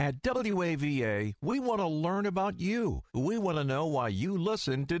 703-898-8930. At WAVA, we want to learn about you. We want to know why you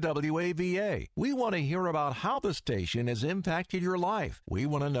listen to WAVA. We want to hear about how the station has impacted impacted your life. We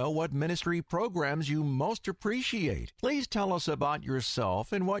want to know what ministry programs you most appreciate. Please tell us about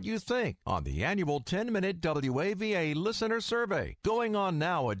yourself and what you think on the annual 10-minute WAVA listener survey going on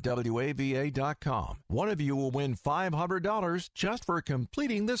now at WAVA.com. One of you will win $500 just for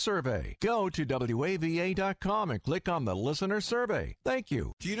completing the survey. Go to WAVA.com and click on the listener survey. Thank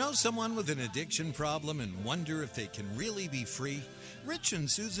you. Do you know someone with an addiction problem and wonder if they can really be free? Rich and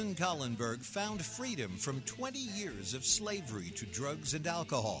Susan Collenberg found freedom from 20 years of slavery to drugs and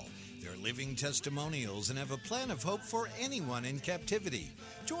alcohol. They're living testimonials and have a plan of hope for anyone in captivity.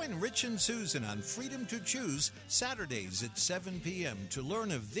 Join Rich and Susan on Freedom to Choose Saturdays at 7 p.m. to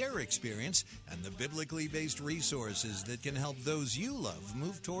learn of their experience and the biblically based resources that can help those you love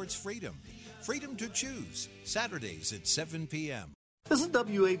move towards freedom. Freedom to Choose Saturdays at 7 p.m. This is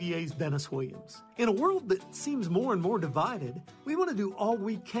WAVA's Dennis Williams. In a world that seems more and more divided, we want to do all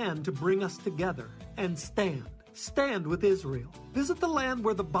we can to bring us together and stand. Stand with Israel. Visit the land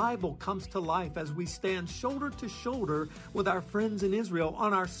where the Bible comes to life as we stand shoulder to shoulder with our friends in Israel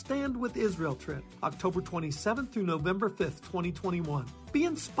on our Stand with Israel trip, October 27th through November 5th, 2021. Be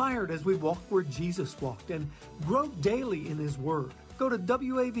inspired as we walk where Jesus walked and grow daily in His Word. Go to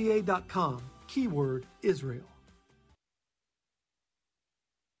WAVA.com, keyword Israel.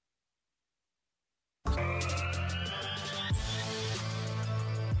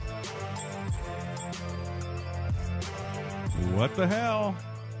 What the hell?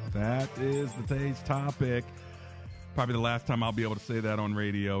 That is today's topic. Probably the last time I'll be able to say that on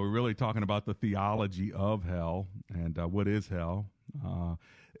radio. We're really talking about the theology of hell and what is hell.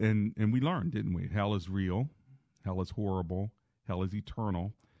 And we learned, didn't we? Hell is real. Hell is horrible. Hell is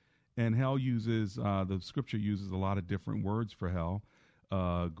eternal. And hell uses, the scripture uses a lot of different words for hell.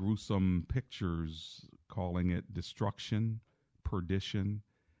 Gruesome pictures calling it destruction, perdition,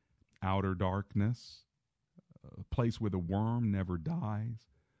 outer darkness, a place where the worm never dies,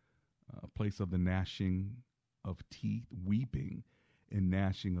 a place of the gnashing of teeth, weeping and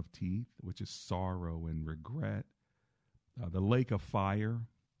gnashing of teeth, which is sorrow and regret, the lake of fire,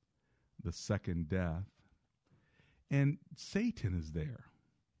 the second death, and Satan is there.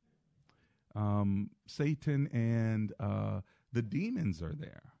 Satan and the demons are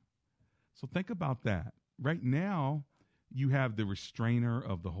there. So think about that. Right now, you have the restrainer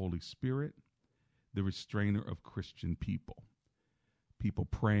of the Holy Spirit, the restrainer of Christian people. People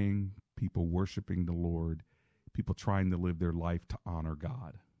praying, people worshiping the Lord, people trying to live their life to honor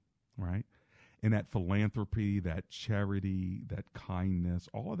God, right? And that philanthropy, that charity, that kindness,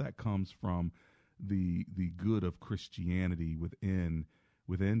 all of that comes from the good of Christianity within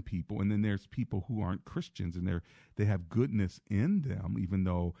people. And then there's people who aren't Christians and they have goodness in them, even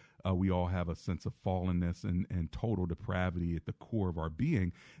though we all have a sense of fallenness and total depravity at the core of our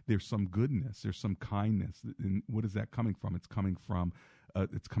being. There's some goodness, there's some kindness. And what is that coming from? It's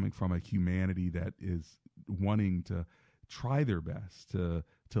coming from a humanity that is wanting to try their best to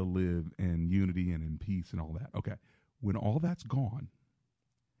live in unity and in peace and all that. Okay, when all that's gone,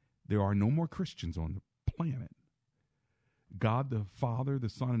 there are no more Christians on the planet. God the Father, the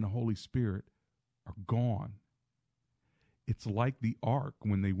Son, and the Holy Spirit are gone. It's like the ark.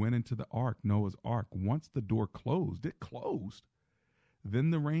 When they went into the ark, Noah's ark, once the door closed, it closed.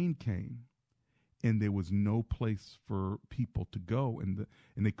 Then the rain came, and there was no place for people to go, and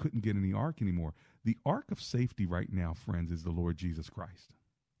they couldn't get in the ark anymore. The ark of safety right now, friends, is the Lord Jesus Christ.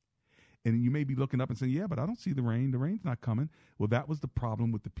 And you may be looking up and saying, yeah, but I don't see the rain. The rain's not coming. Well, that was the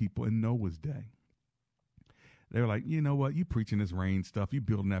problem with the people in Noah's day. They're like, you know what? You preaching this rain stuff. You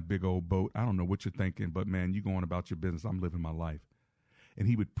building that big old boat. I don't know what you're thinking, but man, you going about your business. I'm living my life. And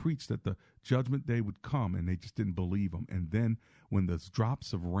he would preach that the judgment day would come, and they just didn't believe him. And then when the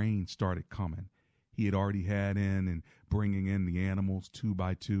drops of rain started coming, he had already had in and bringing in the animals 2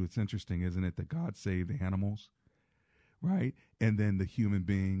 by 2. It's interesting, isn't it, that God saved the animals, right? And then the human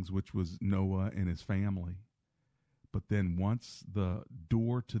beings, which was Noah and his family. But then once the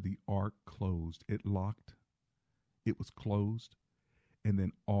door to the ark closed, it locked. It was closed, and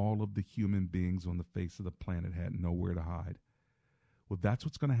then all of the human beings on the face of the planet had nowhere to hide. Well, that's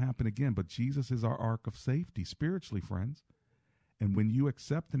what's going to happen again, but Jesus is our ark of safety spiritually, friends. And when you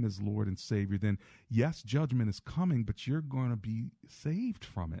accept him as Lord and Savior, then yes, judgment is coming, but you're going to be saved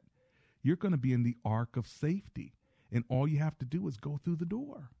from it. You're going to be in the ark of safety, and all you have to do is go through the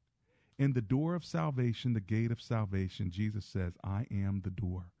door. In the door of salvation, the gate of salvation, Jesus says, I am the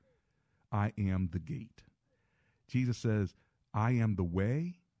door. I am the gate. Jesus says, I am the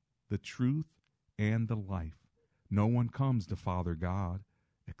way, the truth, and the life. No one comes to Father God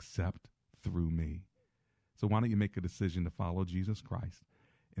except through me. So why don't you make a decision to follow Jesus Christ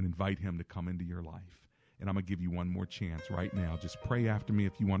and invite him to come into your life And I'm going to give you one more chance right now. Just pray after me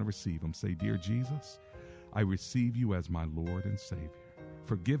if you want to receive him. Say, Dear Jesus, I receive you as my Lord and Savior.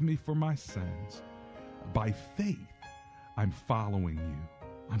 Forgive me for my sins. By faith, I'm following you.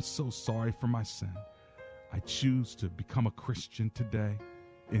 I'm so sorry for my sin. I choose to become a Christian today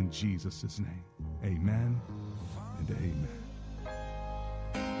in Jesus' name. Amen and amen.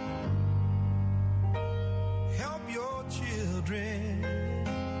 Help your children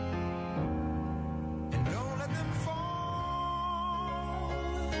and don't let them fall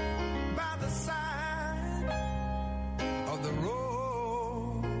by the side of the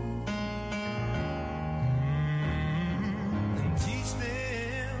road, and teach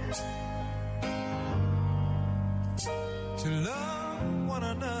them to love one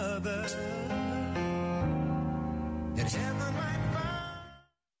another